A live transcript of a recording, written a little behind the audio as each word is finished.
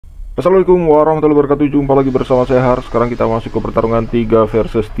Assalamualaikum warahmatullahi wabarakatuh. Jumpa lagi bersama saya Har. Sekarang kita masuk ke pertarungan 3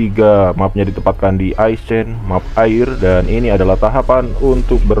 versus 3. Mapnya ditempatkan di Ice Chain, map air. Dan ini adalah tahapan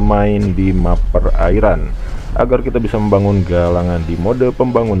untuk bermain di map perairan, agar kita bisa membangun galangan di mode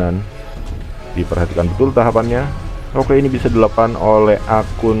pembangunan. Diperhatikan betul tahapannya. Oke, ini bisa dilakukan oleh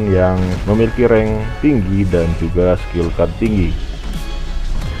akun yang memiliki rank tinggi dan juga skill card tinggi.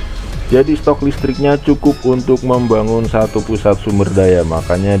 Jadi stok listriknya cukup untuk membangun satu pusat sumber daya.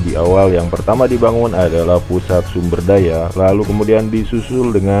 Makanya di awal yang pertama dibangun adalah pusat sumber daya, lalu kemudian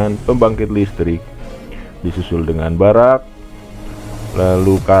disusul dengan pembangkit listrik, disusul dengan barak.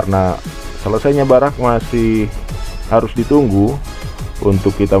 Lalu karena selesainya barak masih harus ditunggu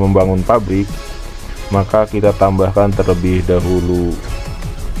untuk kita membangun pabrik, maka kita tambahkan terlebih dahulu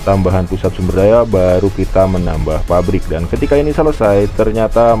tambahan pusat sumber daya, baru kita menambah pabrik. Dan ketika ini selesai,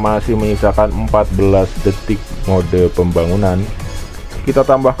 ternyata masih menyisakan 14 detik mode pembangunan. Kita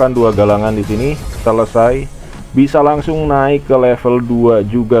tambahkan 2 galangan di sini, selesai. Bisa langsung naik ke level 2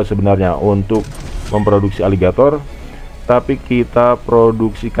 juga sebenarnya untuk memproduksi aligator. Tapi kita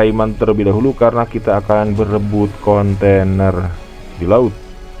produksi kaiman terlebih dahulu karena kita akan berebut kontainer di laut.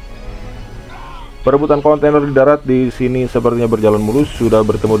 Perebutan kontainer di darat di sini sepertinya berjalan mulus. Sudah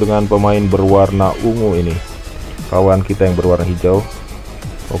bertemu dengan pemain berwarna ungu ini, kawan kita yang berwarna hijau.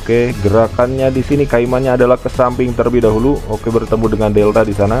 Oke, gerakannya di sini kaimannya adalah ke samping terlebih dahulu. Oke, bertemu dengan delta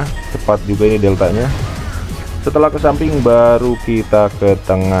di sana. Cepat juga ini deltanya. Setelah ke samping baru kita ke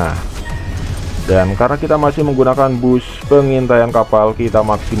tengah. Dan karena kita masih menggunakan bus pengintaian kapal, kita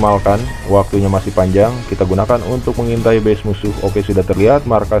maksimalkan, waktunya masih panjang, kita gunakan untuk mengintai base musuh. Oke, sudah terlihat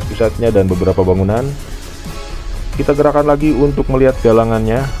markas pusatnya dan beberapa bangunan. Kita gerakan lagi untuk melihat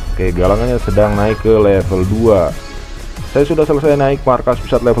galangannya. Oke, galangannya sedang naik ke level 2. Saya sudah selesai naik markas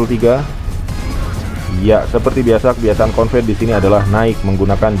pusat level 3. Ya, seperti biasa kebiasaan konvoy di sini adalah naik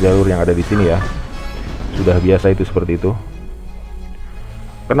menggunakan jalur yang ada di sini ya. Sudah biasa itu seperti itu.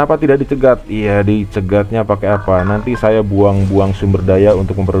 Kenapa tidak dicegat? Iya, dicegatnya pakai apa? Nanti saya buang-buang sumber daya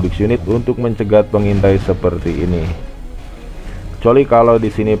untuk memproduksi unit untuk mencegat pengintai seperti ini. Kecuali kalau di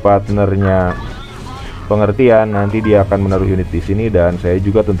sini partnernya pengertian, nanti dia akan menaruh unit di sini dan saya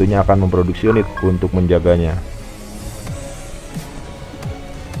juga tentunya akan memproduksi unit untuk menjaganya.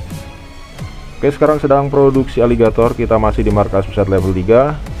 Oke, sekarang sedang produksi aligator. Kita masih di markas pusat level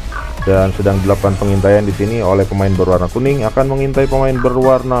 3. Dan sedang dilakukan pengintaian di sini oleh pemain berwarna kuning akan mengintai pemain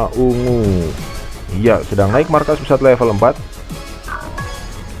berwarna ungu. Ya, sedang naik markas pusat level 4.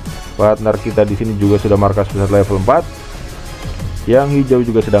 Partner kita di sini juga sudah markas pusat level 4. Yang hijau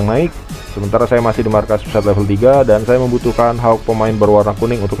juga sedang naik. Sementara saya masih di markas pusat level 3 dan saya membutuhkan hawk pemain berwarna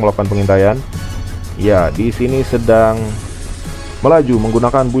kuning untuk melakukan pengintaian. Ya, di sini sedang melaju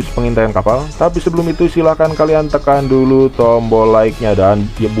menggunakan bus pengintaian kapal. Tapi sebelum itu silahkan kalian tekan dulu tombol like-nya, dan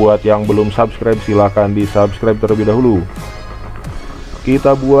buat yang belum subscribe silahkan di subscribe terlebih dahulu.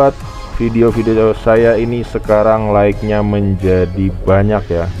 Kita buat video-video saya ini sekarang like-nya menjadi banyak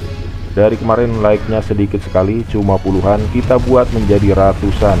ya. Dari kemarin like-nya sedikit sekali, cuma puluhan, kita buat menjadi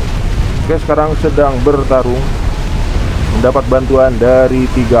ratusan. Oke, sekarang sedang bertarung, mendapat bantuan dari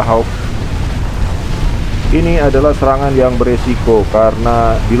 3 hawk. Ini adalah serangan yang beresiko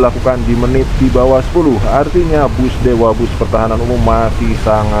karena dilakukan di menit di bawah 10. Artinya bus dewa, bus pertahanan umum masih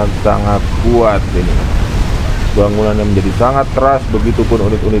sangat-sangat kuat ini. Bangunannya menjadi sangat keras, begitupun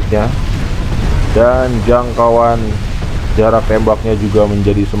unit-unitnya. Dan jangkauan jarak tembaknya juga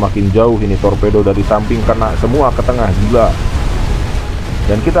menjadi semakin jauh. Ini torpedo dari samping kena semua ke tengah, gila.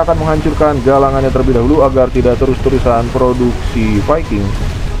 Dan kita akan menghancurkan galangannya terlebih dahulu agar tidak terus-terusan produksi Viking.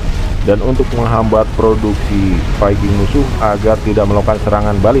 Dan untuk menghambat produksi Viking musuh agar tidak melakukan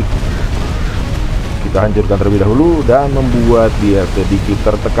serangan balik, kita hancurkan terlebih dahulu dan membuat dia sedikit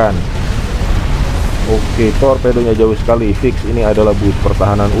tertekan. Oke, torpedonya jauh sekali. Fix ini adalah bus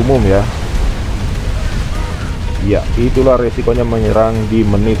pertahanan umum ya. Ya, itulah resikonya menyerang di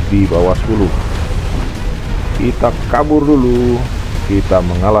menit di bawah 10. Kita kabur dulu. Kita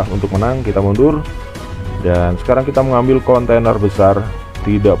mengalah untuk menang, kita mundur. Dan sekarang kita mengambil kontainer besar.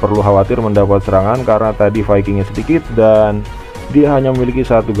 Tidak perlu khawatir mendapat serangan karena tadi Vikingnya sedikit dan dia hanya memiliki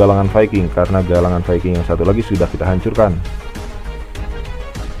 1 galangan Viking, karena galangan Viking yang satu lagi sudah kita hancurkan.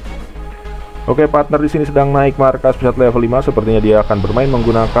 Oke, partner di sini sedang naik markas pusat level 5. Sepertinya dia akan bermain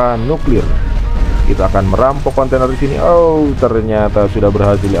menggunakan nuklir. Kita akan merampok kontainer di sini. Oh, ternyata sudah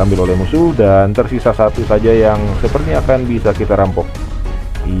berhasil diambil oleh musuh dan tersisa 1 saja yang sepertinya akan bisa kita rampok.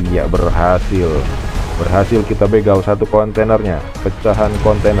 Iya, berhasil kita begal 1 kontainernya, pecahan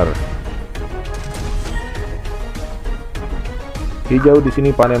kontainer. Hijau di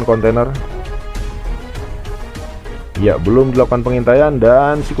sini panen kontainer. Ya, belum dilakukan pengintaian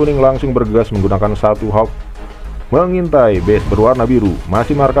dan si kuning langsung bergegas menggunakan satu hawk mengintai base berwarna biru.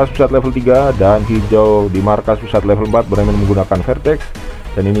 Masih markas pusat level 3 dan hijau di markas pusat level 4 bermain menggunakan vertex.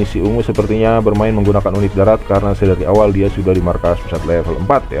 Dan ini si ungu sepertinya bermain menggunakan unit darat karena dari awal dia sudah di markas pusat level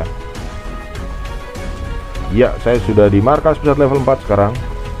 4 ya. Ya, saya sudah di markas pusat level 4 sekarang.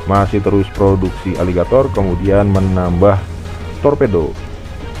 Masih terus produksi aligator, kemudian menambah torpedo.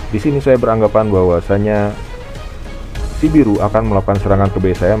 Di sini saya beranggapan bahwasanya si biru akan melakukan serangan ke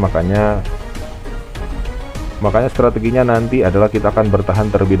base saya, makanya strateginya nanti adalah kita akan bertahan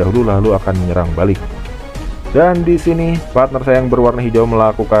terlebih dahulu lalu akan menyerang balik. Dan di sini partner saya yang berwarna hijau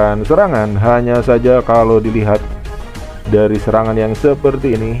melakukan serangan. Hanya saja kalau dilihat dari serangan yang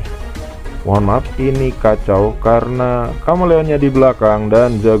seperti ini, mohon maaf, ini kacau karena kameleonnya di belakang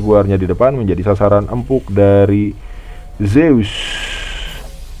dan jaguarnya di depan menjadi sasaran empuk dari Zeus.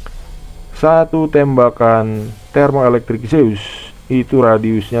 Satu tembakan termoelektrik Zeus itu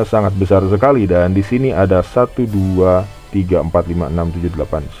radiusnya sangat besar sekali, dan di sini ada 1 2 3 4 5 6 7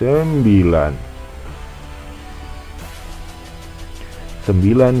 8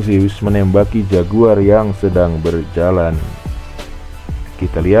 9 Zeus menembaki jaguar yang sedang berjalan.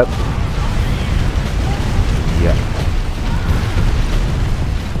 Kita lihat. Ya.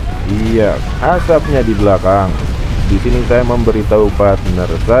 Iya, asapnya di belakang. Di sini saya memberitahu partner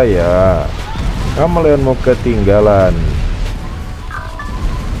saya, kameleon mau ketinggalan.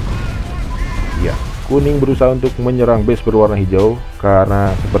 Ya, kuning berusaha untuk menyerang base berwarna hijau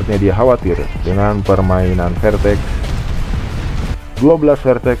karena sepertinya dia khawatir dengan permainan vertex. 12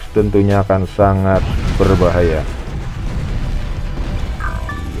 vertex tentunya akan sangat berbahaya.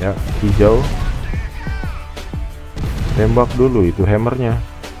 Ya, hijau tembak dulu itu hammernya.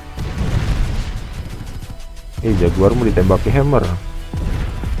 Jaguarmu ditembaki hammer.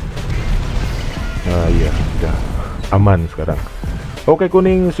 Nah iya, udah aman sekarang. Oke,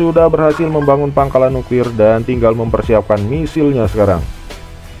 kuning sudah berhasil membangun pangkalan nuklir dan tinggal mempersiapkan misilnya sekarang.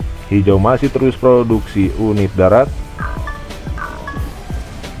 Hijau masih terus produksi unit darat.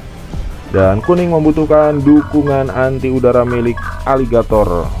 Dan kuning membutuhkan dukungan anti udara milik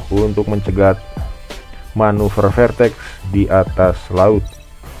aligator untuk mencegat manuver vertex di atas laut.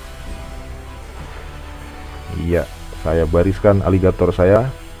 Iya, saya bariskan aligator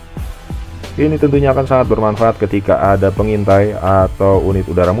saya. Ini tentunya akan sangat bermanfaat ketika ada pengintai atau unit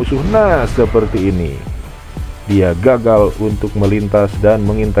udara musuh. Nah, seperti ini. Dia gagal untuk melintas dan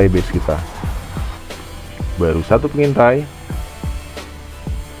mengintai base kita. Baru satu pengintai.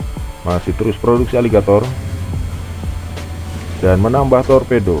 Masih terus produksi aligator dan menambah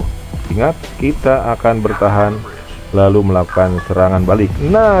torpedo. Ingat, kita akan bertahan lalu melakukan serangan balik.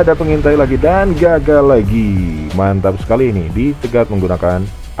 Nah, ada pengintai lagi dan gagal lagi. Mantap sekali ini, dicegat menggunakan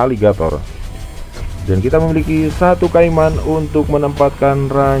aligator. Dan kita memiliki satu kaiman untuk menempatkan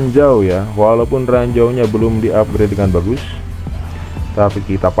ranjau ya. Walaupun ranjaunya belum di-upgrade dengan bagus, tapi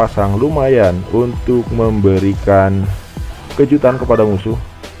kita pasang lumayan untuk memberikan kejutan kepada musuh.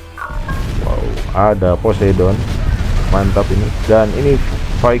 Ada Poseidon, mantap ini. Dan ini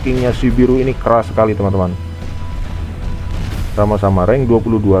Vikingnya si biru ini keras sekali teman-teman. Sama-sama rank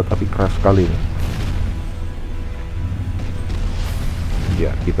 22 tapi keras sekali ini.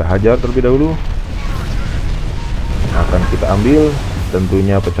 Ya, kita hajar terlebih dahulu. Akan kita ambil.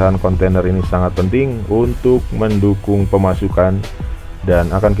 Tentunya pecahan kontainer ini sangat penting untuk mendukung pemasukan, dan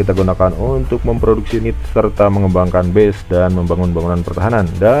akan kita gunakan untuk memproduksi unit serta mengembangkan base dan membangun bangunan pertahanan.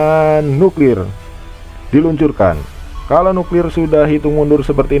 Dan nuklir diluncurkan. Kalau nuklir sudah hitung mundur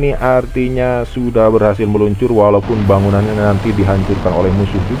seperti ini, artinya sudah berhasil meluncur. Walaupun bangunannya nanti dihancurkan oleh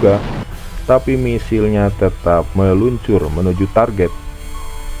musuh juga, tapi misilnya tetap meluncur menuju target.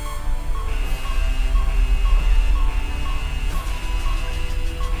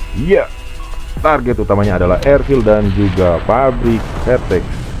 Ya, target utamanya adalah airfield dan juga pabrik vertex.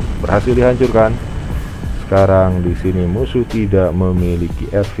 Berhasil dihancurkan. Sekarang di sini musuh tidak memiliki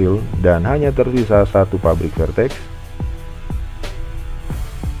airfield dan hanya tersisa satu pabrik vertex.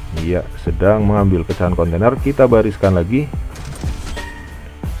 Iya, sedang mengambil pecahan kontainer. Kita bariskan lagi.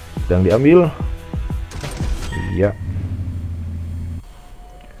 Sedang diambil. Iya.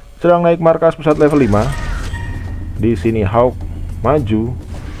 Sedang naik markas pusat level 5. Di sini Hawk maju.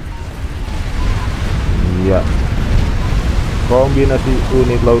 Iya. Kombinasi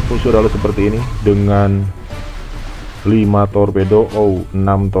unit laut musuh adalah seperti ini dengan 5 torpedo, 6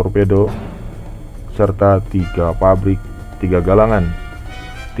 torpedo serta 3 pabrik, 3 galangan.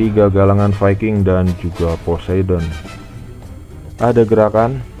 3 galangan Viking dan juga Poseidon. Ada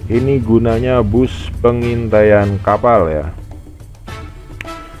gerakan, ini gunanya bus pengintaian kapal ya.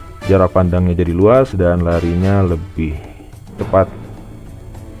 jarak pandangnya jadi luas dan larinya lebih cepat.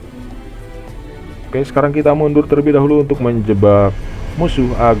 Oke, sekarang kita mundur terlebih dahulu untuk menjebak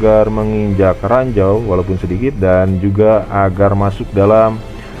musuh agar menginjak ranjau walaupun sedikit, dan juga agar masuk dalam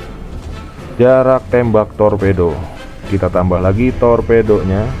jarak tembak torpedo. Kita tambah lagi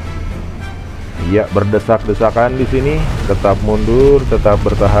torpedonya. Ya, berdesak-desakan di sini. Tetap mundur, tetap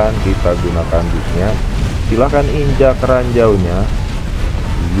bertahan. Kita gunakan busnya. Silahkan injak ranjaunya.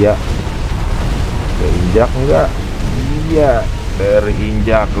 Iya. Terinjak enggak? Iya,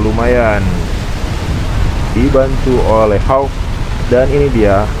 terinjak lumayan. Dibantu oleh Hawk, dan ini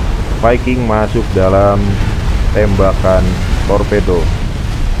dia Viking masuk dalam tembakan torpedo.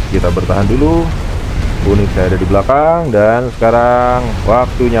 Kita bertahan dulu. Unit saya ada di belakang, dan sekarang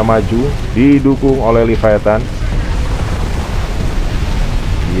waktunya maju didukung oleh Leviathan.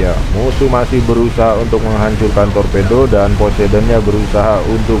 Ya, musuh masih berusaha untuk menghancurkan torpedo dan Poseidonnya berusaha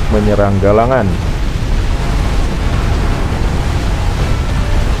untuk menyerang galangan.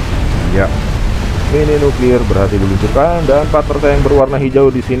 Ya, mini nuklir berhasil diluncurkan, dan partner saya yang berwarna hijau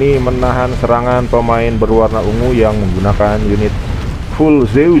di sini menahan serangan pemain berwarna ungu yang menggunakan unit full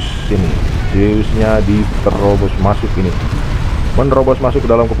Zeus ini. Zeusnya diterobos masuk ini, menerobos masuk ke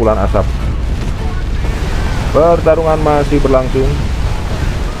dalam kepulan asap. Pertarungan masih berlangsung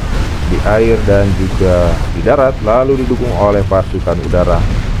di air dan juga di darat, lalu didukung oleh pasukan udara.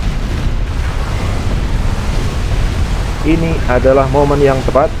 Ini adalah momen yang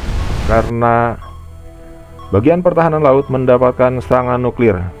tepat karena bagian pertahanan laut mendapatkan serangan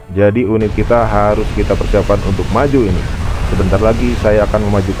nuklir. Jadi unit kita harus kita persiapkan untuk maju ini. Sebentar lagi saya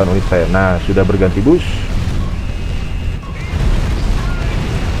akan memajukan unit saya. Nah, sudah berganti bus.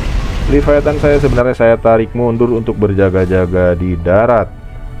 Leviathan saya sebenarnya saya tarik mundur untuk berjaga-jaga di darat.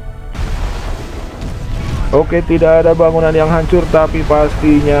 Oke, tidak ada bangunan yang hancur, tapi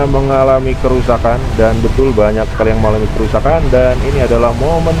pastinya mengalami kerusakan, dan betul banyak sekali yang mengalami kerusakan. Dan ini adalah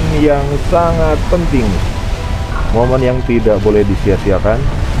momen yang sangat penting, momen yang tidak boleh disia-siakan.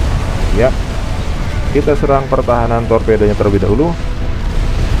 Ya, kita serang pertahanan torpedonya terlebih dahulu.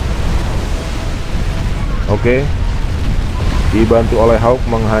 Oke, dibantu oleh Hawk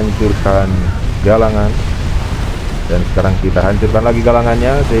menghancurkan galangan, dan sekarang kita hancurkan lagi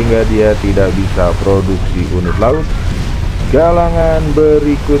galangannya sehingga dia tidak bisa produksi unit laut. Galangan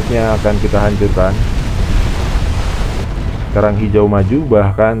berikutnya akan kita hancurkan. Sekarang hijau maju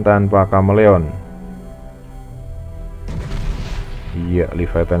bahkan tanpa kameleon. Iya,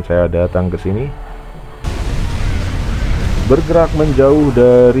 Leviathan saya datang ke sini, bergerak menjauh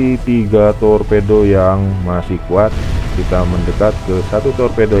dari 3 torpedo yang masih kuat. Kita mendekat ke 1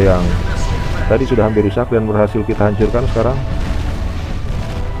 torpedo yang tadi sudah hampir rusak dan berhasil kita hancurkan. Sekarang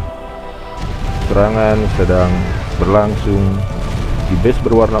serangan sedang berlangsung di base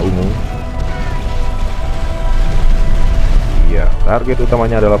berwarna ungu. Ya, target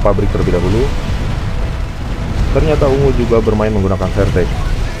utamanya adalah pabrik terlebih dahulu. Ternyata ungu juga bermain menggunakan vertex.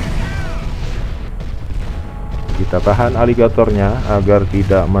 Kita tahan aligatornya agar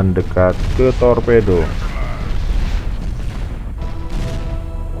tidak mendekat ke torpedo.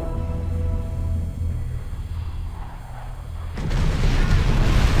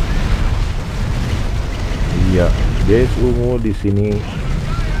 Iya, base ungu di sini.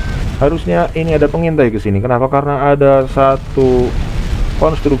 Harusnya ini ada pengintai ke sini. Kenapa? Karena ada 1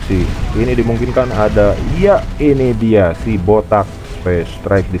 konstruksi. Ini dimungkinkan ada. Iya, ini dia si botak space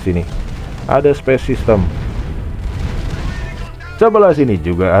strike di sini. Ada space system. Sebelah sini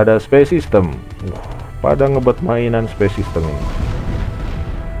juga ada space system. Pada ngebet mainan space system ini.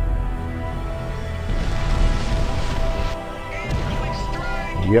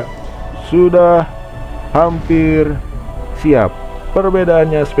 Ya, sudah hampir siap.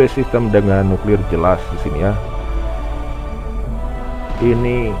 Perbedaannya space system dengan nuklir jelas di sini ya.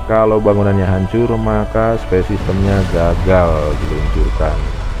 Ini kalau bangunannya hancur maka space systemnya gagal diluncurkan.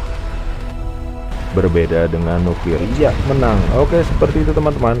 Berbeda dengan nuklir, ya menang. Oke, seperti itu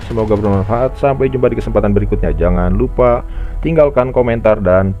teman-teman, semoga bermanfaat. Sampai jumpa di kesempatan berikutnya. Jangan lupa tinggalkan komentar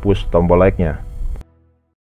dan push tombol like-nya.